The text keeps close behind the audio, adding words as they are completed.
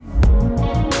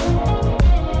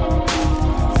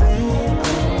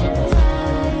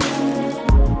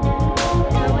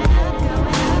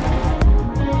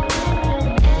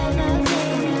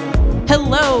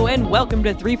welcome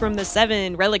to 3 from the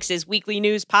 7, Relix's weekly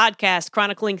news podcast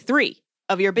chronicling 3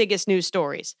 of your biggest news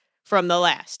stories from the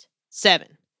last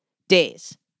 7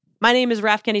 days. My name is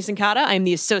Raf Kenny Sincata. I'm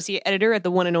the associate editor at the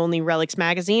one and only Relix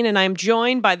magazine, and I'm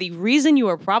joined by the reason you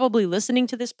are probably listening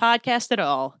to this podcast at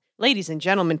all. Ladies and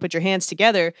gentlemen, put your hands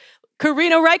together.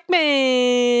 Karina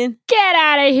Reichman! Get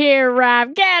out of here,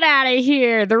 Raf. Get out of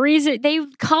here. The reason they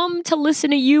come to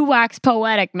listen to you wax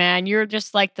poetic, man. You're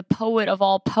just like the poet of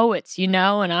all poets, you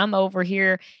know? And I'm over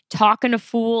here talking a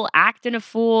fool, acting a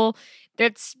fool.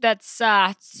 That's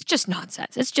it's just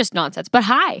nonsense. It's just nonsense. But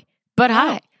hi.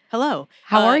 Hi. Hello.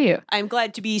 How are you? I'm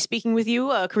glad to be speaking with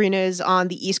you. Karina is on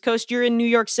the East Coast. You're in New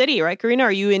York City, right, Karina?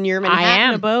 Are you in your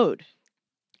Manhattan abode?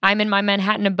 I'm in my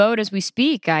Manhattan abode as we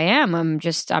speak. I am. I'm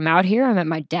out here. I'm at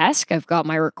my desk. I've got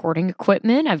my recording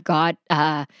equipment. I've got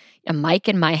a mic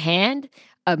in my hand,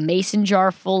 a mason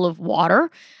jar full of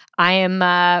water. I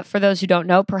am, for those who don't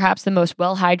know, perhaps the most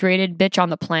well-hydrated bitch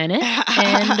on the planet.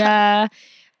 And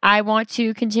I want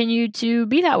to continue to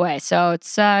be that way. So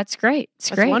it's great. It's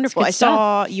That's great. Wonderful. I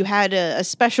saw you had a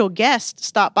special guest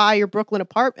stop by your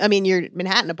your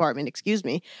Manhattan apartment,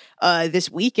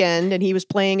 this weekend, and he was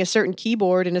playing a certain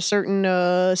keyboard in a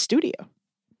certain studio.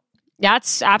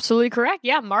 That's absolutely correct.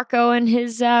 Yeah, Marco and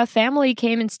his family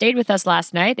came and stayed with us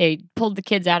last night. They pulled the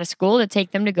kids out of school to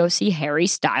take them to go see Harry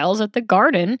Styles at the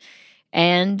Garden.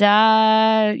 And,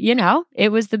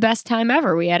 it was the best time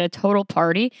ever. We had a total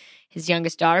party. His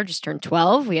youngest daughter just turned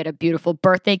 12. We had a beautiful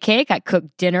birthday cake. I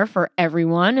cooked dinner for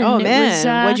everyone. And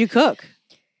what'd you cook?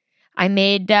 I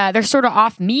made, they're sort of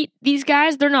off meat, these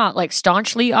guys. They're not like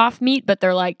staunchly off meat, but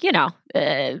they're like,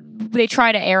 they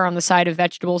try to err on the side of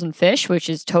vegetables and fish, which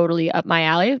is totally up my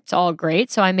alley. It's all great.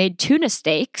 So I made tuna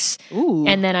steaks. Ooh.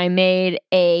 And then I made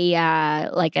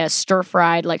a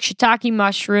stir-fried like shiitake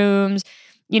mushrooms,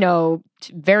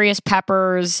 various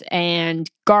peppers and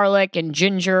garlic and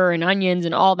ginger and onions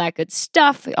and all that good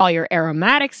stuff, all your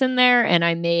aromatics in there. And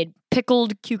I made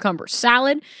pickled cucumber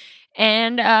salad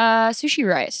and sushi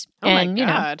rice. Oh and, my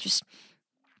God. Just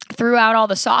threw out all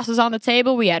the sauces on the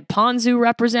table. We had ponzu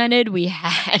represented. We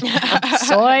had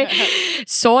soy.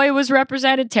 Soy was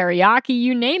represented, teriyaki,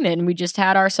 you name it. And we just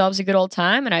had ourselves a good old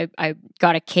time. And I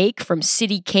got a cake from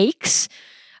City Cakes.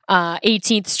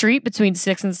 18th Street between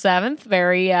 6th and 7th.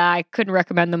 I couldn't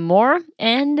recommend them more.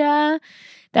 And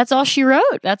that's all she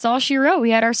wrote. We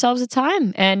had ourselves a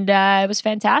time, and it was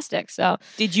fantastic. So,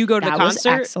 did you go to the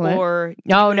concert? Or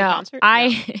no.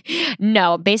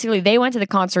 No. Basically, they went to the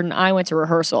concert, and I went to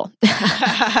rehearsal.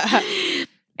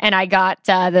 And I got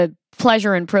the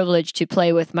pleasure and privilege to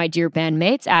play with my dear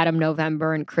bandmates, Adam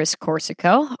November and Chris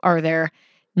Corsico, are their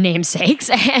namesakes,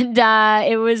 and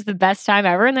it was the best time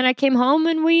ever. And then I came home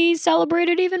and we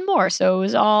celebrated even more. So it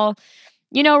was all,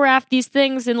 Raf, these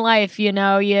things in life, you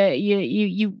can't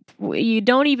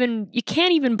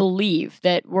even believe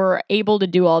that we're able to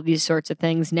do all these sorts of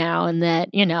things now, and that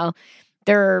I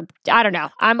don't know.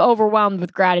 I'm overwhelmed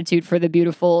with gratitude for the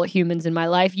beautiful humans in my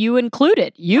life, you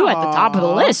included. You At the top of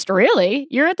the list, really.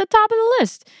 You're at the top of the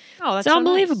list. Oh, that's it's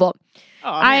unbelievable. Nice.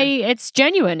 Oh, it's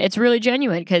genuine. It's really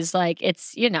genuine because,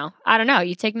 it's, I don't know.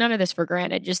 You take none of this for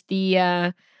granted. Just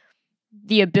the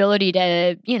ability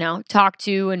to, talk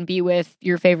to and be with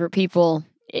your favorite people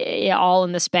all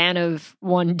in the span of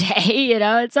one day.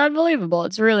 It's unbelievable.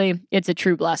 It's a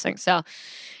true blessing. So,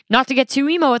 not to get too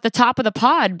emo at the top of the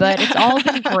pod, but it's all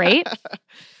been great.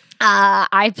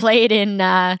 I played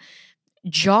in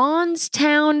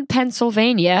Johnstown,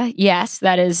 Pennsylvania. Yes,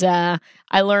 that is,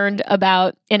 I learned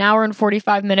about an hour and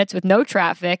 45 minutes with no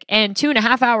traffic and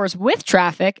 2.5 hours with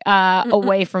traffic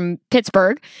away from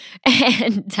Pittsburgh.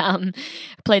 And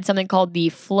played something called the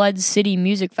Flood City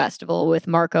Music Festival with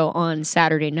Marco on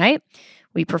Saturday night.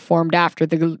 We performed after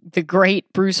the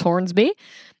great Bruce Hornsby.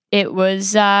 It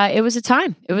was a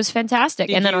time. It was fantastic.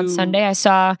 On Sunday, I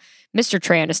saw Mr.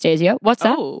 Trey Anastasio. What's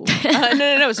that? Oh,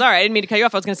 no. Sorry, I didn't mean to cut you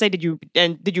off. I was going to say, did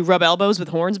you rub elbows with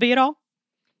Hornsby at all?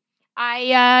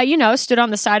 I, stood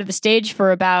on the side of the stage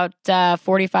for about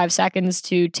 45 seconds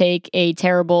to take a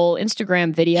terrible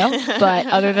Instagram video. But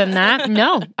other than that,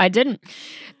 no, I didn't.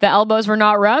 The elbows were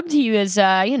not rubbed. He was,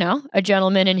 a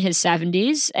gentleman in his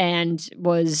 70s and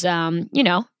was,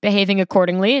 behaving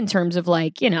accordingly in terms of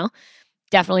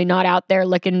definitely not out there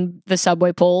licking the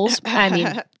subway poles. I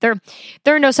mean, there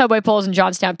are no subway poles in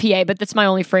Johnstown, PA, but that's my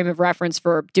only frame of reference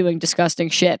for doing disgusting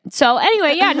shit. So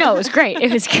anyway, yeah, no, it was great.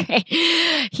 It was great.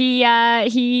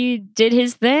 He did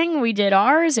his thing. We did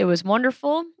ours. It was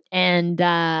wonderful. And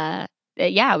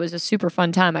it was a super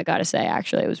fun time, I gotta say.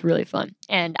 Actually, it was really fun.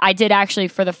 And I did actually,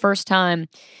 for the first time,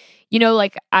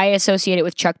 like I associate it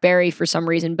with Chuck Berry for some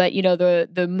reason, but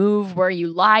the move where you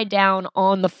lie down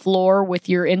on the floor with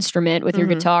your instrument, with your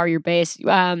guitar, your bass,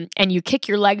 and you kick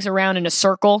your legs around in a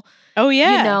circle. Oh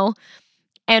yeah.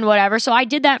 And whatever. So I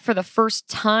did that for the first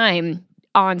time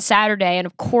on Saturday, and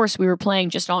of course we were playing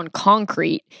just on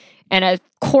concrete, and of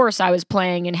course I was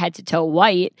playing in head to toe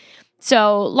white.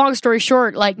 So long story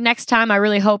short, like next time I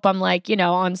really hope I'm like,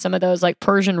 on some of those like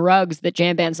Persian rugs that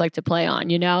jam bands like to play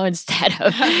on, instead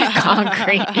of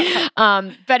concrete.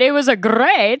 But it was a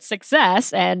great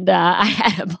success, and I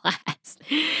had a blast.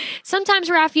 Sometimes,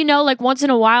 Raph, like once in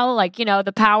a while, like,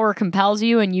 the power compels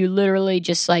you and you literally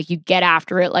just like, you get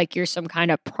after it like you're some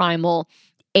kind of primal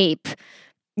ape.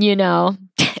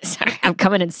 Sorry, I'm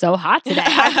coming in so hot today.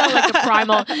 I feel like a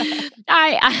primal.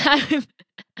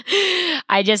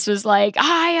 I just was like,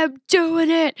 I am doing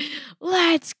it.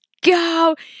 Let's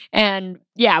go. And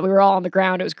yeah, we were all on the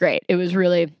ground. It was great. It was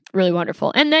really, really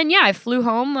wonderful. And then, I flew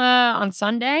home on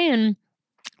Sunday and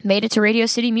made it to Radio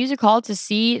City Music Hall to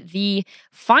see the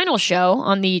final show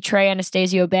on the Trey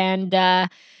Anastasio Band, kind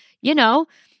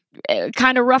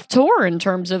of rough tour in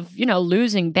terms of,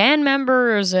 losing band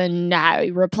members and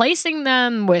replacing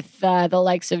them with the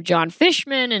likes of John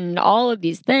Fishman and all of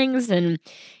these things. And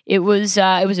it was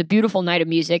a beautiful night of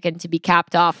music, and to be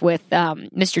capped off with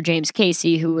Mr. James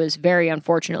Casey, who was very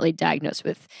unfortunately diagnosed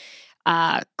with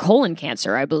colon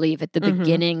cancer, I believe, at the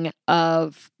beginning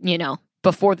of,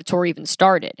 before the tour even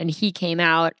started. And he came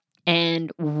out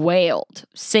and wailed,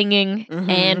 singing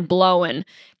and blowing.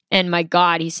 And my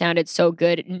God, he sounded so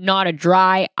good. Not a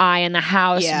dry eye in the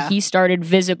house. Yeah. He started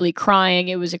visibly crying.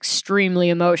 It was extremely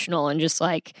emotional, and just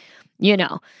like, it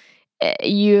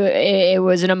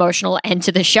was an emotional end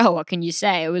to the show. What can you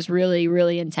say? It was really,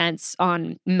 really intense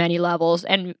on many levels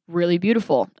and really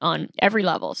beautiful on every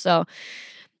level. So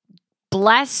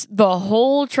bless the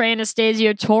whole Trey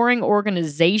Anastasio touring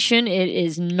organization. It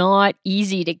is not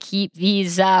easy to keep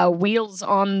these wheels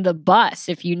on the bus,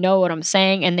 if you know what I'm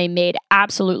saying. And they made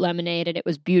absolute lemonade, and it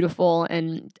was beautiful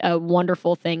and a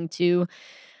wonderful thing to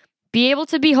be able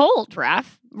to behold, Raph.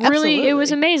 Really, Absolutely. It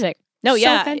was amazing. No,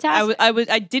 yeah, so fantastic.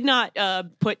 I did not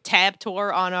put Tab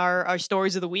Tour on our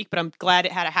stories of the week, but I'm glad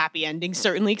it had a happy ending,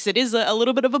 certainly, because it is a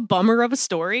little bit of a bummer of a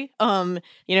story.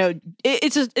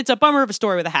 It's a bummer of a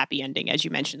story with a happy ending, as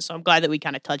you mentioned. So I'm glad that we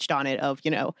kind of touched on it. Of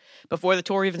before the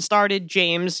tour even started,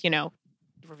 James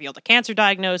revealed a cancer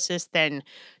diagnosis. Then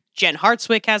Jen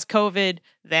Hartswick has COVID.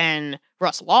 Then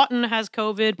Russ Lawton has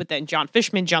COVID, but then John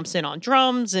Fishman jumps in on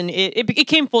drums, and it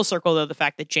came full circle, though, the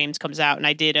fact that James comes out. And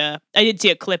I did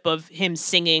see a clip of him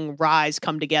singing Rise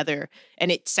Come Together,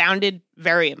 and it sounded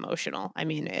very emotional. I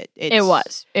mean, it really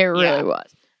was.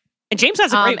 And James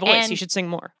has a great voice. He should sing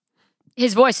more.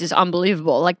 His voice is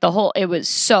unbelievable. Like it was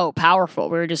so powerful.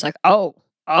 We were just like, oh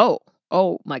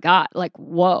my God, like,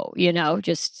 whoa,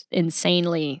 just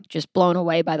insanely just blown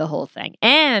away by the whole thing.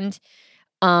 And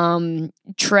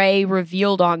Trey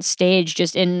revealed on stage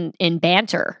just in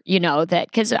banter, that,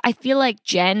 because I feel like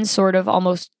Jen sort of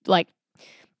almost like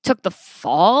took the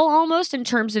fall almost in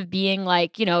terms of being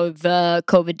like, the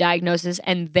COVID diagnosis,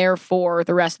 and therefore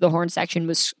the rest of the horn section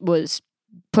was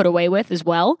put away with as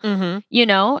well,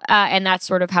 and that's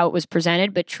sort of how it was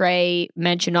presented. But Trey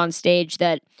mentioned on stage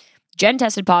that Jen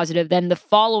tested positive. Then the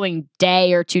following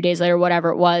day or 2 days later, whatever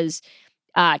it was,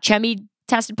 Chemi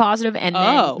tested positive, and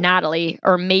then Natalie,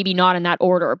 or maybe not in that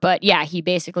order. But yeah, he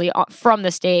basically, from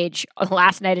the stage,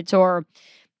 last night of tour,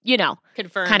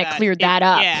 confirmed, kind of cleared that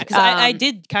up. Yeah, because I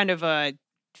did kind of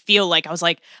feel like, I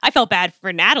felt bad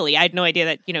for Natalie. I had no idea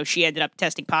that, she ended up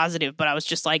testing positive, but I was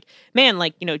just like, man,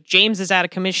 like, James is out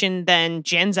of commission, then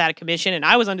Jen's out of commission, and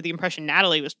I was under the impression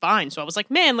Natalie was fine. So I was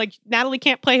like, man, like, Natalie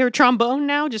can't play her trombone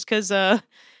now just because, the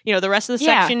rest of the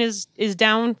section is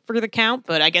down for the count.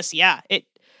 But I guess,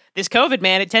 this COVID,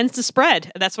 man, it tends to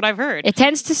spread. That's what I've heard. It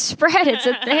tends to spread. It's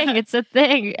a thing. It's a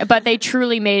thing. But they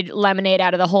truly made lemonade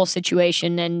out of the whole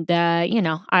situation. And,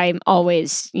 I'm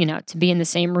always, to be in the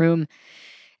same room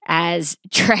as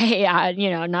Trey,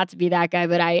 not to be that guy,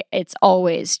 but it's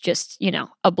always just,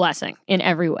 a blessing in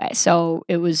every way. So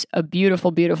it was a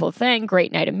beautiful, beautiful thing.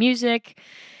 Great night of music.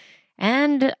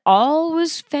 And all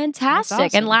was fantastic.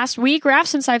 Awesome. And last week, Raph,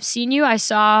 since I've seen you, I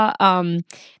saw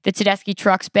the Tedeschi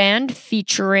Trucks Band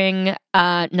featuring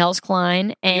Nels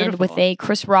Klein and with a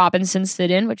Chris Robinson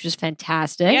sit-in, which was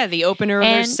fantastic. Yeah, the opener of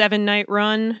their 7-night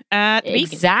run at Beacon.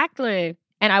 Exactly.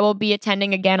 And I will be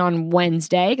attending again on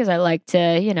Wednesday because I like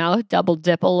to, double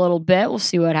dip a little bit. We'll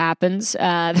see what happens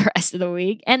the rest of the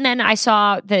week. And then I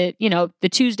saw the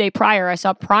Tuesday prior, I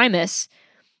saw Primus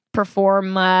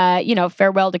perform,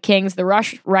 Farewell to Kings, the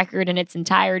Rush record in its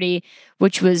entirety,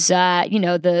 which was,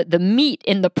 the meat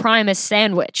in the Primus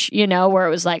sandwich, where it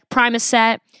was like Primus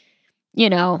set,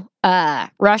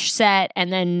 Rush set,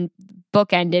 and then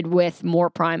bookended with more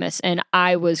Primus. And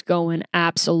I was going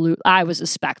I was a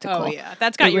spectacle. Oh yeah,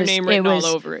 that's got your name written all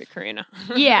over it, Karina.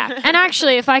 Yeah, and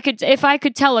actually, if I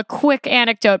could tell a quick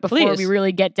anecdote before we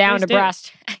really get down to brass.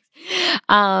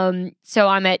 So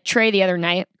I'm at Trey the other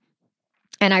night,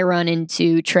 and I run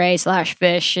into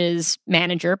Trey/Fish's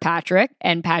manager, Patrick,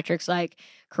 and Patrick's like,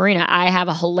 Karina, I have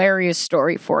a hilarious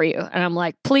story for you. And I'm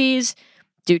like, please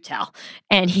do tell.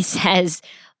 And he says,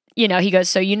 he goes,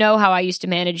 so you know how I used to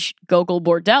manage Gogol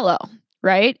Bordello,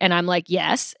 right? And I'm like,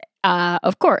 yes,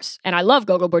 of course. And I love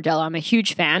Gogol Bordello. I'm a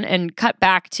huge fan. And cut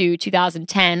back to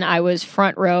 2010, I was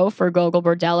front row for Gogol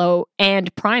Bordello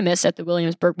and Primus at the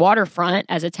Williamsburg Waterfront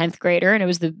as a 10th grader. And it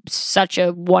was such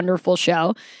a wonderful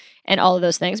show and all of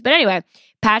those things. But anyway,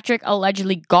 Patrick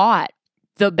allegedly got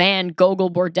the band Gogol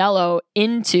Bordello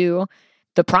into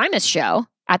the Primus show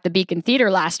at the Beacon Theater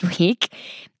last week.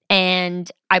 And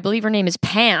I believe her name is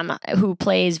Pam, who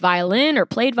plays violin or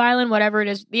played violin, whatever it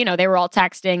is. They were all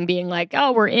texting, being like,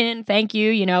 oh, we're in, thank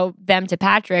you, them to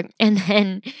Patrick. And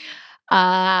then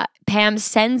Pam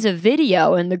sends a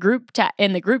video in the group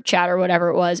chat or whatever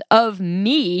it was of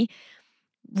me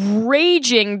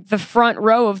raging the front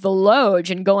row of the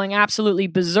Loge and going absolutely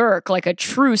berserk like a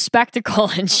true spectacle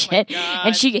and shit.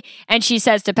 Oh and she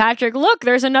says to Patrick, look,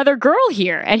 there's another girl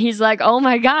here. And he's like, oh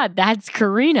my God, that's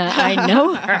Karina. I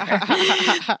know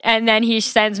her. And then he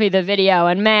sends me the video.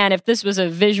 And man, if this was a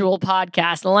visual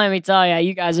podcast, let me tell you,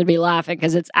 you guys would be laughing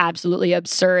because it's absolutely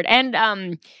absurd.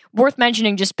 And worth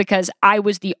mentioning just because I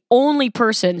was the only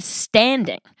person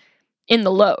standing in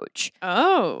the Loge.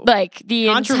 Oh. Like the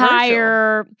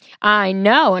entire, I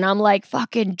know. And I'm like,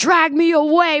 fucking drag me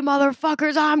away,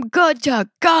 motherfuckers. I'm good to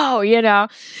go, that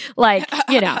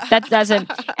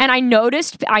doesn't. And I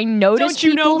noticed Don't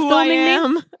you know people who filming I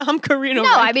am? me. I'm Karina.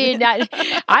 No, I mean,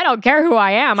 I don't care who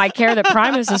I am. I care that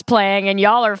Primus is playing and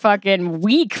y'all are fucking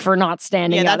weak for not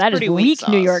standing out. That is weak,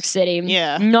 New York City.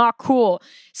 Yeah. Not cool.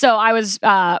 So I was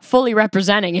fully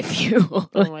representing, if you will.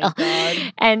 Oh my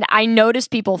God. And I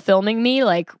noticed people filming me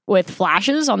like with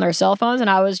flashes on their cell phones, and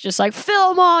I was just like,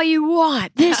 film all you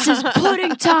want. This is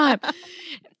pudding time.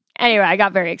 Anyway, I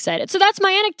got very excited. So that's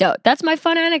my anecdote. That's my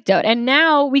fun anecdote. And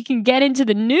now we can get into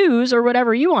the news or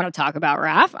whatever you want to talk about,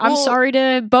 Raph. I'm sorry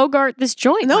to bogart this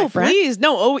joint, No, my friend. please.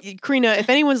 No, Karina, if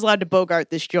anyone's allowed to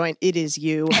bogart this joint, it is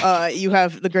you. You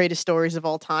have the greatest stories of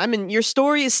all time. And your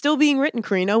story is still being written,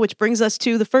 Karina, which brings us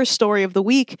to the first story of the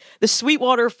week. The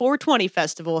Sweetwater 420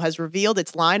 Festival has revealed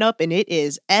its lineup, and it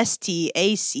is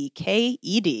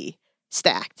STACKED.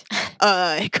 Stacked.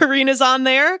 Karina's on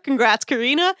there. Congrats,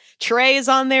 Karina. Trey is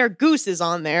on there. Goose is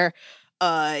on there.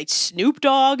 Snoop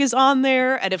Dogg is on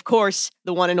there. And of course,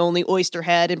 the one and only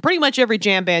Oysterhead and pretty much every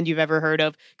jam band you've ever heard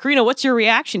of. Karina, what's your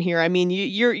reaction here? I mean,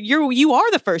 you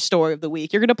are the first story of the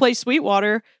week. You're going to play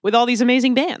Sweetwater with all these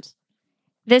amazing bands.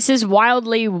 This is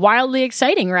wildly, wildly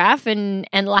exciting, Raph. And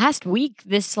last week,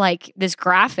 this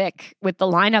graphic with the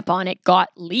lineup on it got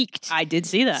leaked. I did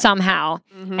see that. Somehow.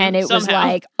 Mm-hmm. And it was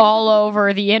like all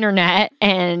over the internet.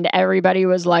 And everybody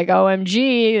was like,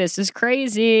 OMG, this is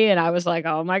crazy. And I was like,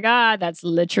 oh my God, that's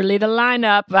literally the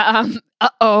lineup.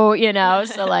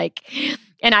 So like...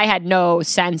 And I had no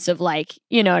sense of like,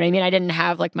 you know what I mean? I didn't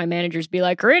have like my managers be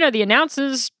like, Karina, the announce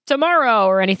is tomorrow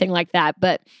or anything like that.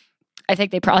 But I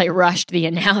think they probably rushed the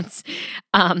announce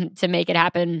to make it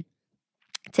happen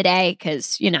today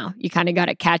because, you kind of got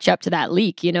to catch up to that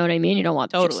leak. You know what I mean? You don't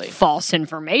want just false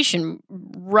information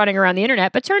running around the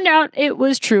internet. But turned out it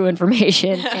was true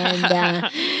information. And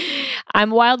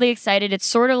I'm wildly excited. It's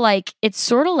sort of like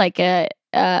a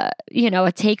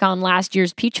take on last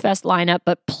year's Peach Fest lineup,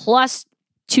 but plus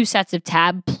 2 sets of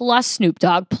Tab, plus Snoop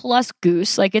Dogg, plus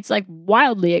Goose. Like, it's like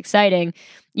wildly exciting.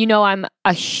 I'm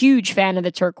a huge fan of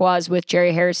the Turquoise with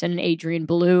Jerry Harrison and Adrian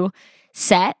Belew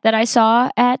set that I saw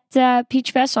at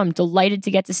Peach Fest. So I'm delighted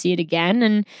to get to see it again.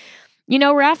 And,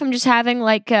 Raph, I'm just having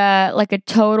like a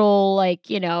total, a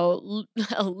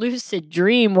lucid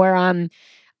dream where I'm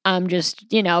just,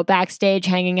 backstage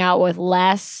hanging out with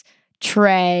Les,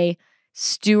 Trey,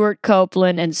 Stuart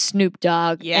Copeland, and Snoop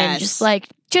Dogg. Yes. And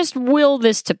just will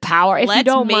this to power. If you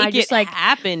don't mind, just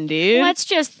happen, dude. Let's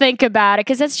just think about it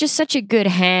because that's just such a good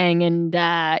hang. And,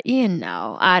 I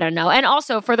don't know. And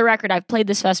also, for the record, I've played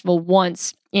this festival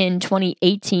once in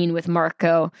 2018 with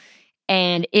Marco,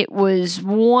 and it was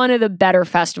one of the better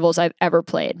festivals I've ever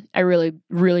played. I really,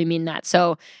 really mean that.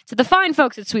 So, to the fine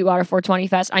folks at Sweetwater 420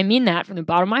 Fest, I mean that from the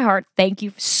bottom of my heart. Thank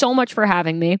you so much for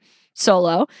having me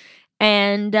solo.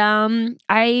 And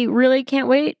I really can't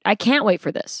wait. I can't wait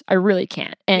for this. I really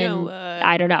can't. And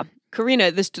I don't know.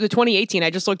 Karina, the 2018, I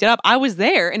just looked it up. I was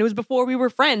there, and it was before we were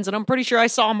friends, and I'm pretty sure I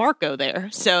saw Marco there.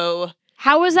 So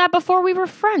how was that before we were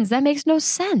friends? That makes no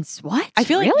sense. What? I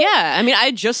feel really? like, yeah. I mean, I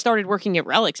had just started working at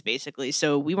Relics, basically,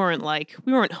 so we weren't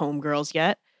homegirls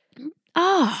yet.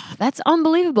 Oh, that's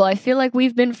unbelievable. I feel like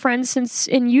we've been friends since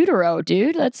in utero,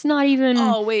 dude. That's not even...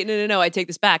 Oh, wait, no. I take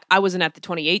this back. I wasn't at the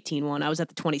 2018 one. I was at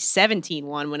the 2017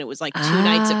 one when it was like 2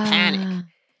 nights of Panic.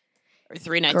 Or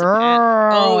 3 nights of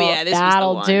Panic. Oh, yeah, this was the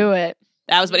one. That'll do it.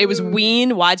 It was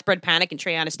Ween, Widespread Panic, and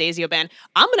Trey Anastasio Band.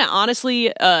 I'm going to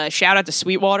honestly shout out to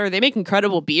Sweetwater. They make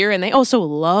incredible beer, and they also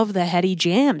love the heady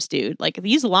jams, dude. Like,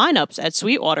 these lineups at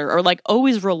Sweetwater are, like,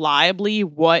 always reliably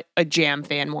what a jam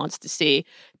fan wants to see.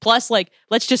 Plus, like,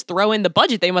 let's just throw in the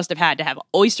budget they must have had to have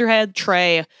Oysterhead,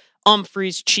 Trey,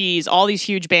 Umphreys, Cheese, all these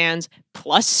huge bands,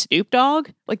 plus Snoop Dogg.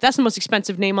 Like, that's the most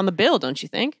expensive name on the bill, don't you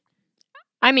think?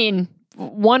 I mean...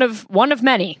 One of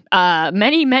many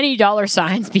dollar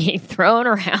signs being thrown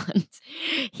around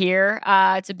here.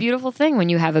 It's a beautiful thing when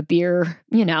you have a beer,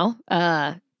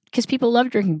 because people love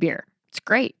drinking beer. It's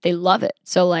great. They love it.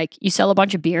 So like you sell a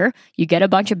bunch of beer, you get a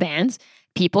bunch of bands,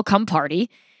 people come party.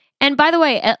 And by the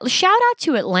way, shout out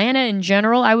to Atlanta in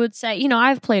general. I would say,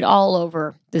 I've played all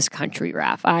over this country,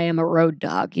 Raph. I am a road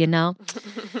dog,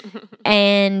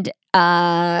 And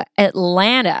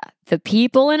Atlanta, the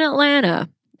people in Atlanta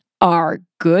are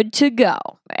good to go.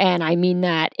 And I mean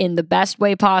that in the best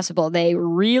way possible. They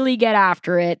really get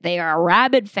after it. They are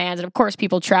rabid fans. And of course,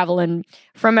 people travel in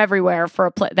from everywhere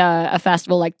for a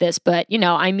festival like this. But,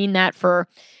 I mean that for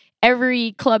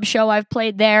every club show I've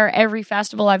played there, every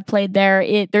festival I've played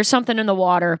there. There's something in the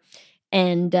water.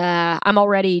 And I'm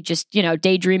already just,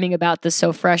 daydreaming about this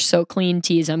So Fresh, So Clean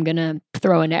tease I'm going to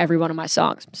throw into every one of my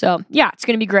songs. So, yeah, it's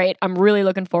going to be great. I'm really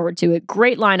looking forward to it.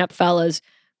 Great lineup, fellas.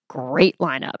 Great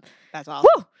lineup. That's awesome.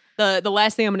 Woo! The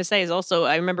last thing I'm going to say is also,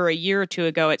 I remember a year or two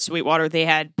ago at Sweetwater, they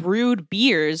had brewed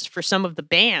beers for some of the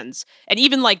bands. And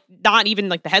even not even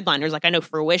the headliners. Like I know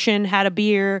Fruition had a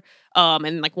beer,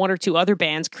 and like 1 or 2 other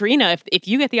bands. Karina, if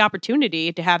you get the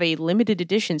opportunity to have a limited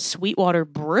edition Sweetwater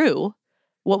brew,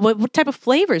 what type of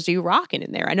flavors are you rocking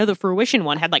in there? I know the Fruition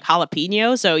one had like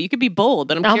jalapeno, so you could be bold,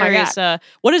 but I'm curious,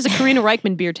 what does a Karina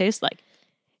Reichman beer taste like?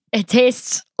 It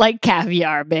tastes like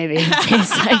caviar, baby. It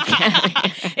tastes like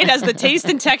caviar. It has the taste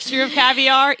and texture of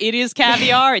caviar. It is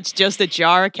caviar. It's just a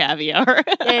jar of caviar.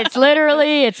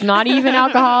 It's not even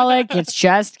alcoholic. It's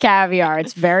just caviar.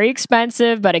 It's very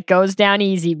expensive, but it goes down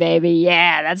easy, baby.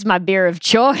 Yeah, that's my beer of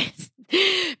choice.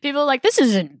 People are like, this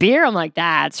isn't beer. I'm like,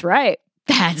 that's right.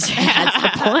 That's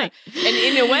the point. And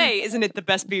in a way, isn't it the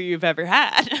best beer you've ever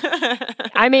had?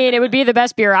 I mean, it would be the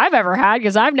best beer I've ever had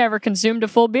because I've never consumed a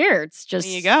full beer. It's just,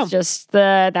 there you go.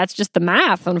 That's just the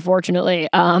math, unfortunately.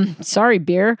 Sorry,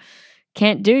 beer.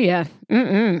 Can't do ya.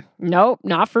 Nope,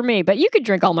 not for me. But you could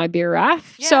drink all my beer,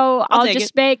 Raph. Yeah, so I'll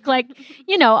just make a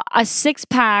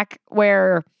 6-pack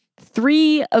where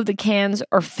 3 of the cans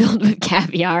are filled with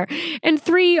caviar and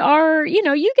 3 are,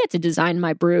 you get to design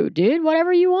my brew, dude.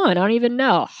 Whatever you want. I don't even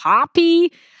know.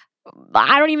 Hoppy.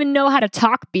 I don't even know how to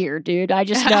talk beer, dude. I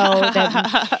just know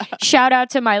that. Shout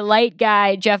out to my light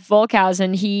guy, Jeff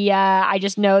Volkhausen. I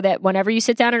just know that whenever you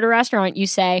sit down at a restaurant, you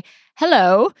say,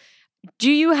 hello,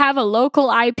 do you have a local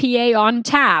IPA on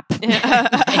tap?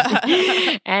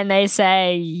 And they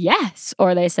say yes.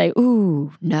 Or they say,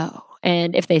 ooh, no.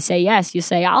 And if they say yes, you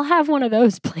say, I'll have one of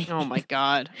those, please. Oh, my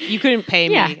God. You couldn't pay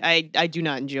me. Yeah. I do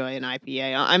not enjoy an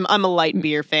IPA. I'm a light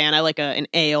beer fan. I like an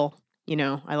ale.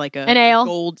 I like an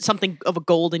ale. Something of a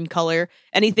golden color.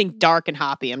 Anything dark and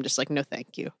hoppy, I'm just like, no,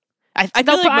 thank you. I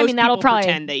feel like most people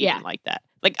pretend they even like that.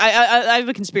 Like, I have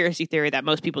a conspiracy theory that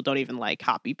most people don't even like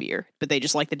hoppy beer, but they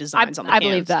just like the designs on the cans. I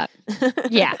believe that.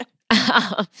 Yeah.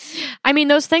 I mean,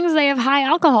 those things, they have high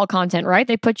alcohol content, right?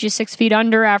 They put you 6 feet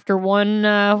under after one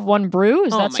brew.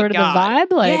 Is that sort of the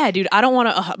vibe? Like, yeah, dude. I don't want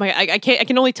to. I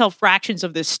can only tell fractions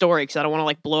of this story because I don't want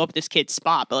to blow up this kid's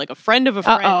spot. But a friend of a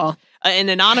friend, an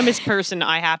anonymous person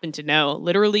I happen to know,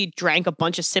 literally drank a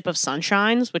bunch of Sip of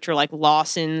Sunshines, which are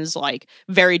Lawson's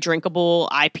very drinkable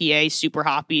IPA, super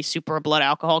hoppy, super blood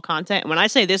alcohol content. And when I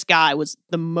say this guy was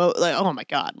the most, oh my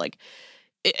God,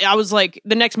 I was the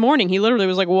next morning, he literally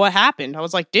was like, what happened? I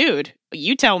was like, dude,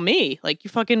 You tell me. Like, you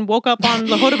fucking woke up on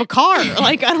the hood of a car.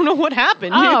 Like, I don't know what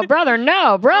happened. Oh, brother,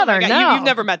 no. No. You've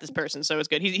never met this person, so it's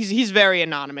good. He's very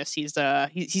anonymous. He's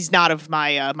not of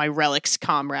my my Relics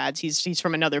comrades. He's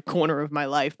from another corner of my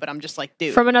life. But I'm just like,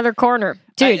 dude, from another corner,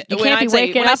 dude. You can't be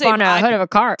waking up on a hood of a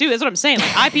car, dude. That's what I'm saying.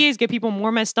 Like, IPAs get people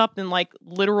more messed up than like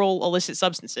literal illicit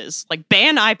substances. Like,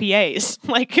 ban IPAs.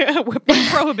 Like, bring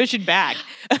prohibition back.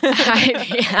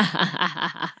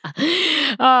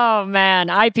 Oh man,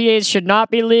 IPAs should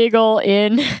not be legal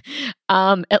in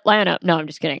Atlanta. No, I'm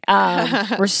just kidding.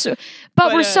 We're so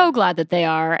glad that they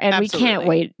are, and absolutely. We can't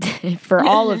wait for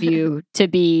all of you to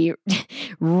be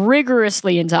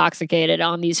rigorously intoxicated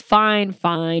on these fine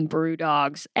brew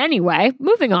dogs. Anyway,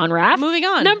 moving on, Raph. Moving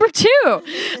on. Number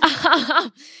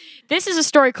 2. This is a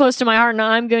story close to my heart, and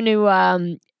I'm going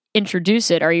to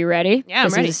introduce it. Are you ready? Yeah, I'm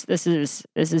ready. This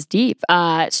is deep.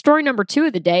 Story number 2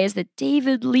 of the day is that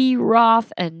David Lee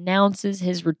Roth announces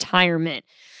his retirement.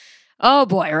 Oh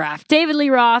boy, Raph. David Lee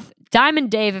Roth,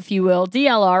 Diamond Dave, if you will,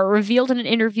 DLR, revealed in an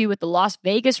interview with the Las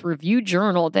Vegas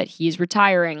Review-Journal that he's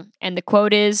retiring. And the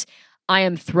quote is, "I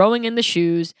am throwing in the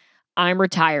shoes. I'm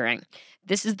retiring.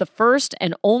 This is the first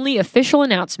and only official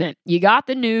announcement. You got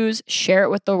the news. Share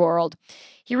it with the world."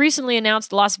 He recently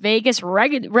announced Las Vegas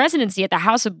residency at the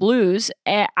House of Blues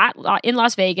in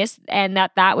Las Vegas, and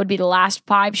that would be the last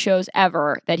 5 shows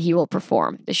ever that he will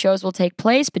perform. The shows will take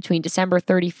place between December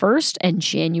 31st and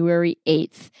January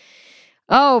 8th.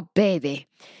 Oh, baby.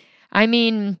 I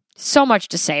mean, so much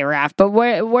to say, Raph, but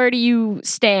where do you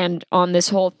stand on this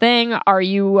whole thing? Are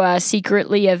you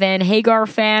secretly a Van Hagar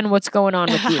fan? What's going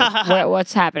on with you?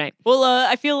 What's happening? Well,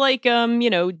 I feel like,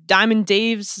 Diamond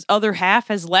Dave's other half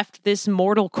has left this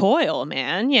mortal coil,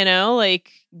 man.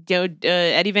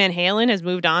 Eddie Van Halen has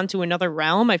moved on to another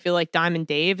realm. I feel like Diamond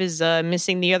Dave is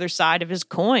missing the other side of his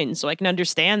coin, so I can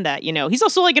understand that. He's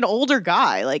also like an older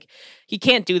guy. Like, he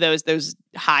can't do those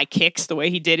high kicks the way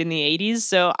he did in the 80s.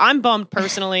 So I'm bummed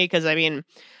personally because, I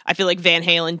feel like Van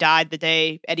Halen died the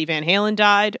day Eddie Van Halen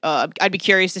died. I'd be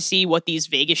curious to see what these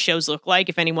Vegas shows look like.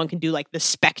 If anyone can do like the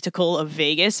spectacle of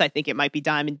Vegas, I think it might be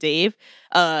Diamond Dave.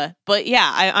 But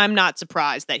yeah, I'm not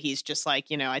surprised that he's just like,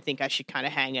 I think I should kind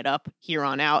of hang it up here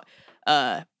on out.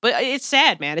 But it's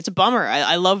sad, man. It's a bummer.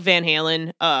 I love Van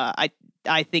Halen. I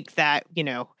think that,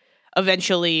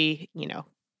 eventually,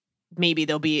 maybe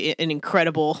there'll be an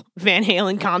incredible Van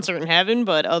Halen concert in heaven,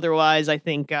 but otherwise, I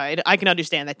think I can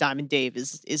understand that Diamond Dave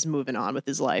is moving on with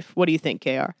his life. What do you think,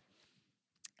 KR?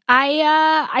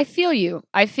 I feel you.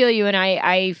 And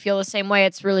I feel the same way.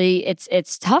 It's really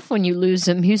it's tough when you lose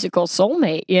a musical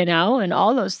soulmate, and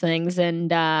all those things.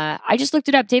 And I just looked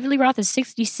it up. David Lee Roth is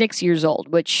 66 years old,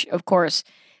 which of course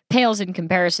pales in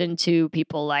comparison to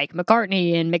people like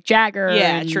McCartney and Mick Jagger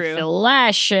and true. Phil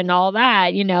Lesh and all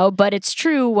that, but it's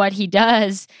true what he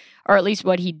does, or at least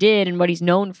what he did and what he's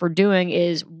known for doing,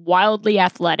 is wildly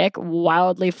athletic,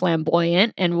 wildly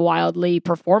flamboyant, and wildly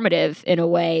performative in a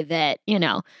way that,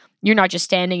 you're not just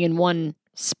standing in one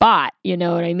spot, you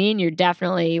know what I mean? You're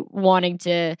definitely wanting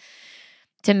to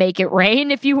make it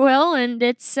rain, if you will, and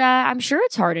it's I'm sure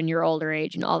it's hard in your older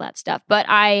age and all that stuff, but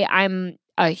I'm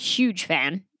a huge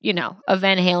fan, of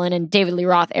Van Halen and David Lee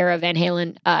Roth era Van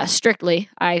Halen, strictly.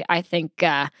 I think,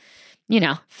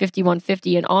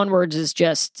 5150 and onwards is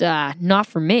just not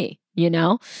for me,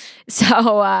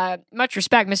 So much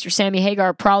respect, Mr. Sammy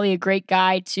Hagar, probably a great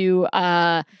guy to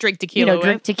drink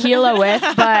tequila with,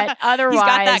 but otherwise he's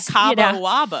got that Cabo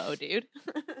Wabo, dude.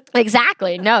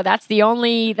 Exactly. No, that's the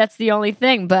only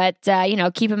thing. But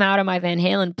keep him out of my Van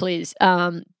Halen, please.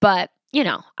 But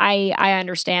I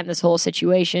understand this whole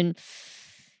situation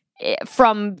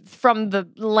from the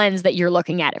lens that you're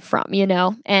looking at it from,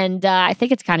 and I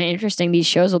think it's kind of interesting. These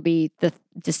shows will be the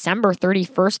December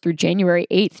 31st through January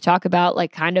 8th. Talk about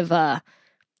like kind of I'm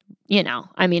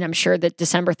sure that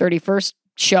December 31st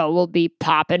show will be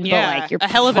popping, but like you're a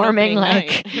hell of performing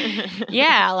like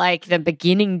like the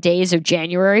beginning days of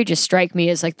January just strike me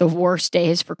as like the worst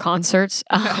days for concerts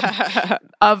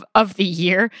of the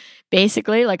year,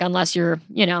 basically, like unless you're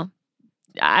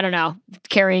I don't know,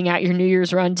 carrying out your New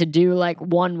Year's run to do like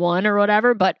 1/1 or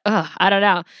whatever, but I don't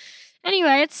know.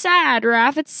 Anyway, it's sad,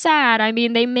 Raph. It's sad. I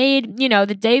mean, they made,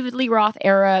 the David Lee Roth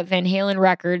era Van Halen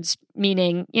records,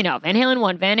 meaning, Van Halen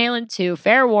 1, Van Halen 2,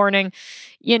 Fair Warning,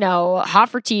 Hot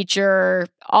for Teacher,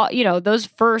 all, those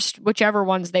first, whichever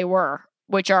ones they were,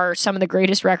 which are some of the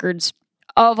greatest records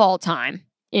of all time,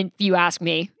 if you ask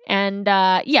me. And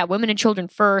Women and Children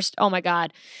First. Oh my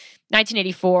God.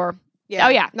 1984. Yeah. Oh,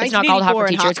 yeah. It's not called Hot for 1984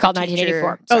 and Teacher. It's called for Teacher.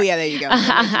 1984. Oh, Sorry. yeah, there you go.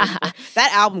 1984.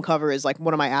 That album cover is like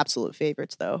one of my absolute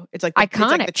favorites, though. It's like it's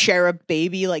like Iconic. the cherub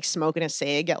baby like smoking a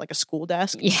cig at like a school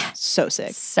desk. Yeah. So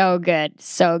sick. So good.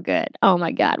 So good. Oh,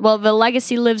 my God. Well, the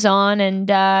legacy lives on.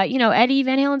 And, Eddie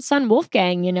Van Halen's son,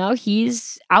 Wolfgang,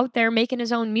 he's out there making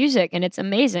his own music, and it's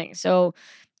amazing. So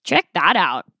check that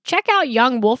out. Check out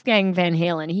young Wolfgang Van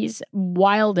Halen. He's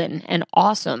wild and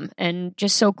awesome and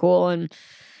just so cool. And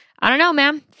I don't know,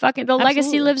 man. Fucking the legacy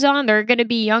Absolutely. lives on. There are going to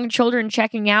be young children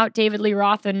checking out David Lee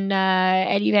Roth and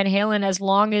Eddie Van Halen as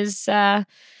long as,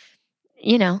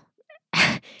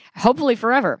 hopefully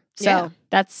forever. So Yeah.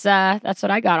 that's what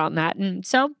I got on that. And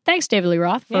so thanks, David Lee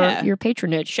Roth, for Yeah. your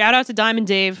patronage. Shout out to Diamond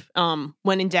Dave.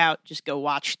 When in doubt, just go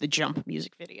watch the Jump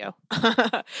music video.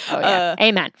 Oh, yeah.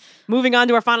 Amen. Moving on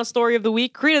to our final story of the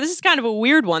week. Karina, this is kind of a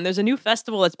weird one. There's a new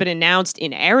festival that's been announced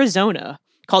in Arizona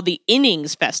called the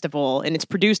Innings Festival, and it's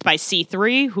produced by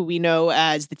C3, who we know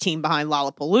as the team behind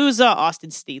Lollapalooza, Austin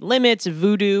City Limits,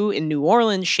 Voodoo in New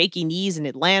Orleans, Shaky Knees in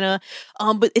Atlanta.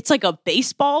 But it's like a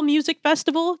baseball music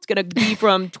festival. It's going to be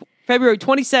from February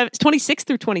 26th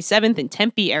through 27th in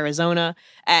Tempe, Arizona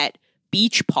at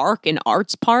Beach Park and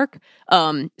Arts Park.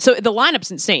 So the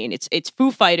lineup's insane. It's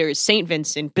Foo Fighters, St.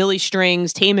 Vincent, Billy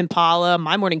Strings, Tame Impala,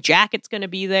 My Morning Jacket's going to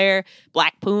be there,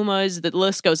 Black Pumas, the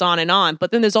list goes on and on.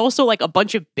 But then there's also like a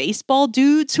bunch of baseball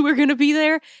dudes who are going to be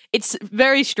there. It's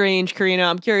very strange, Karina.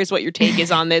 I'm curious what your take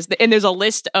is on this. And there's a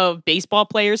list of baseball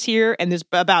players here, and there's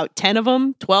about 10 of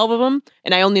them, 12 of them,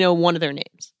 and I only know one of their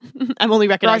names. I'm only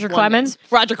recognized Roger one Clemens? name.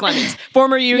 Roger Clemens,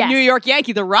 former Yes. New York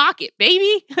Yankee, the Rocket,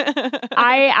 baby.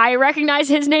 I recognize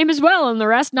his name as well, and the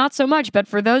rest not so much. But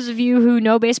for those of you who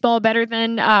know baseball better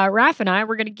than Raph and I,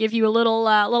 we're going to give you a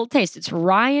little taste. It's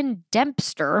Ryan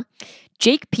Dempster,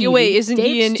 Jake Peavy, Wait, isn't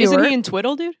Dave he Stewart. in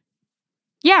Twiddle, dude?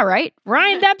 Yeah, right.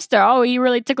 Ryan Dempster. Oh, he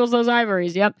really tickles those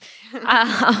ivories. Yep.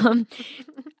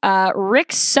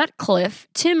 Rick Sutcliffe,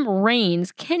 Tim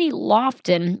Raines, Kenny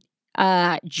Lofton,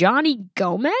 Johnny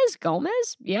Gomez.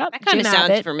 Yep. That kind of Jim sounds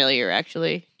Abbott. familiar,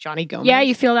 actually. Johnny Gomez. Yeah,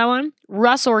 you feel that one?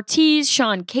 Russ Ortiz,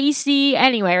 Sean Casey.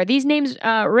 Anyway, are these names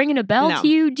ringing a bell No. to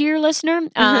you, dear listener?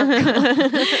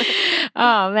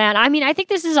 Oh, man. I mean, I think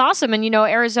this is awesome. And,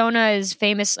 Arizona is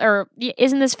famous, or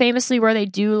isn't this famously where they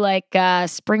do like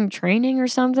spring training or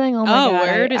something? Oh, my God.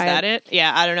 word? Is that it?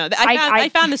 Yeah, I don't know. I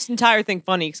found this entire thing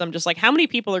funny because I'm just like, how many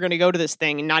people are going to go to this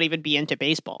thing and not even be into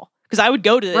baseball? Because I would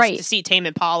go to this Right. to see Tame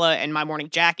Impala and My Morning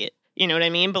Jacket. You know what I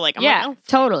mean? But like, I'm Yeah, like, I don't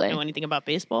totally. know anything about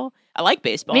baseball. I like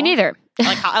baseball. Me neither.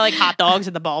 I like hot dogs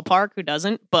at the ballpark. Who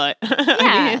doesn't? But Yeah,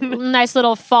 I mean, nice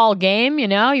little fall game. You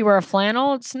wear a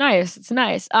flannel. It's nice.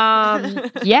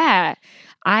 Yeah,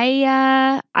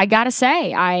 I gotta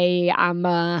say, I'm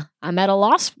at a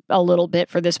loss a little bit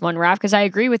for this one, Raph, because I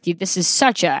agree with you. This is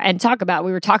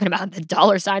we were talking about the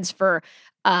dollar signs for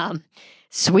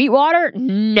Sweetwater.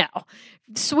 No,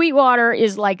 Sweetwater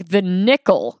is like the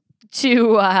nickel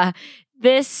to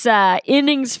this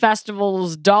Innings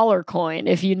Festival's dollar coin,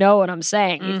 if you know what I'm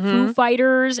saying. Mhm. Foo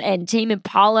Fighters and Tame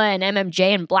Impala and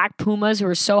MMJ and Black Pumas, who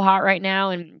are so hot right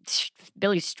now, and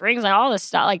Billy Strings, like all this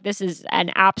stuff. Like, this is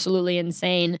an absolutely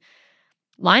insane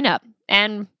lineup.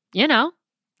 And,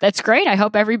 that's great. I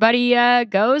hope everybody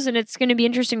goes, and it's going to be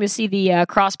interesting to see the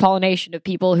cross-pollination of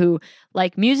people who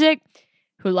like music,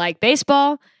 who like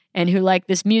baseball, and who like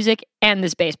this music and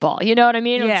this baseball. You know what I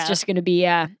mean? Yeah. It's just going to be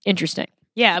interesting.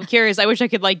 yeah, I'm curious. I wish I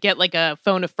could like get like a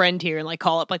phone a friend here and like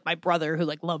call up like my brother who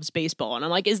like loves baseball, and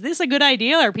I'm like, is this a good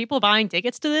idea? Are people buying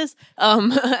tickets to this?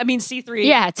 I mean, C3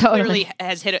 Yeah, totally. clearly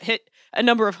has hit a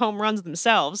number of home runs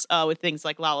themselves with things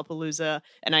like Lollapalooza,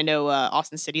 and I know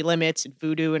Austin City Limits and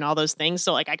Voodoo and all those things.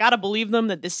 So like, I gotta believe them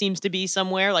that this seems to be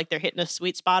somewhere like they're hitting a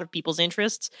sweet spot of people's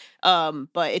interests.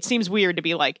 But it seems weird to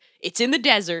be like, it's in the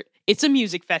desert. It's a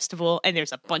music festival, and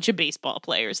there's a bunch of baseball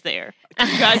players there. Do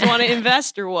you guys want to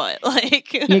invest or what?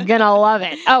 Like, You're going to love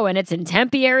it. Oh, and it's in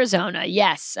Tempe, Arizona.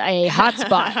 Yes, a hot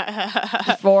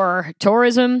spot for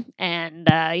tourism. And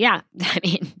I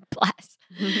mean, bless.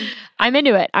 I'm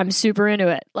into it. I'm super into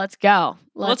it. Let's go.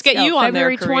 Let's get go. you on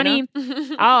February there, Karina.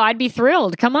 20. Oh, I'd be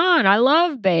thrilled. Come on. I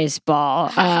love baseball.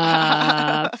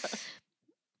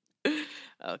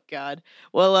 Oh, God.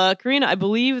 Well, Karina, I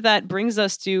believe that brings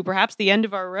us to perhaps the end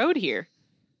of our road here.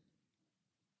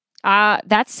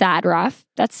 That's sad, Raf.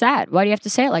 That's sad. Why do you have to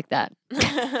say it like that?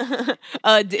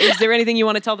 Is there anything you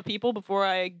want to tell the people before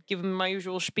I give them my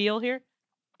usual spiel here?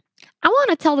 I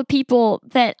want to tell the people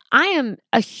that I am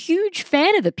a huge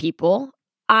fan of the people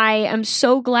I am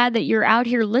so glad that you're out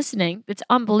here listening. It's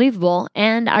unbelievable.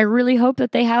 And I really hope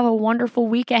that they have a wonderful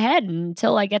week ahead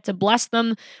until I get to bless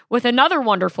them with another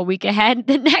wonderful week ahead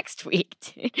the next week.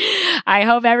 I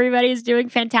hope everybody's doing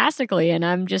fantastically. And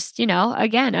I'm just,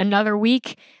 again, another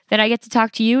week that I get to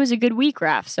talk to you is a good week,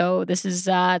 Raph. So this is,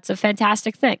 it's a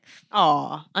fantastic thing.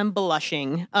 Aw, I'm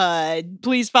blushing.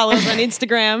 Please follow us on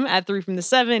Instagram at 3 from the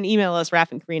 7. Email us,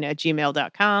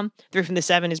 raphandkarina@gmail.com. 3 from the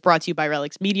 7 is brought to you by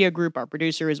Relics Media Group. Our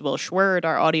producer is Will Schwerd.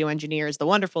 Our audio engineer is the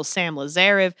wonderful Sam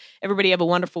Lazarev. Everybody have a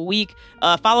wonderful week.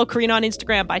 Follow Karina on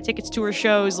Instagram. Buy tickets to her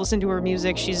shows. Listen to her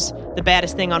music. She's the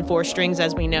baddest thing on 4 strings,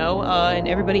 as we know. And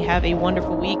everybody have a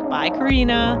wonderful week. Bye,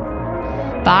 Karina.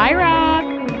 Bye, Raph.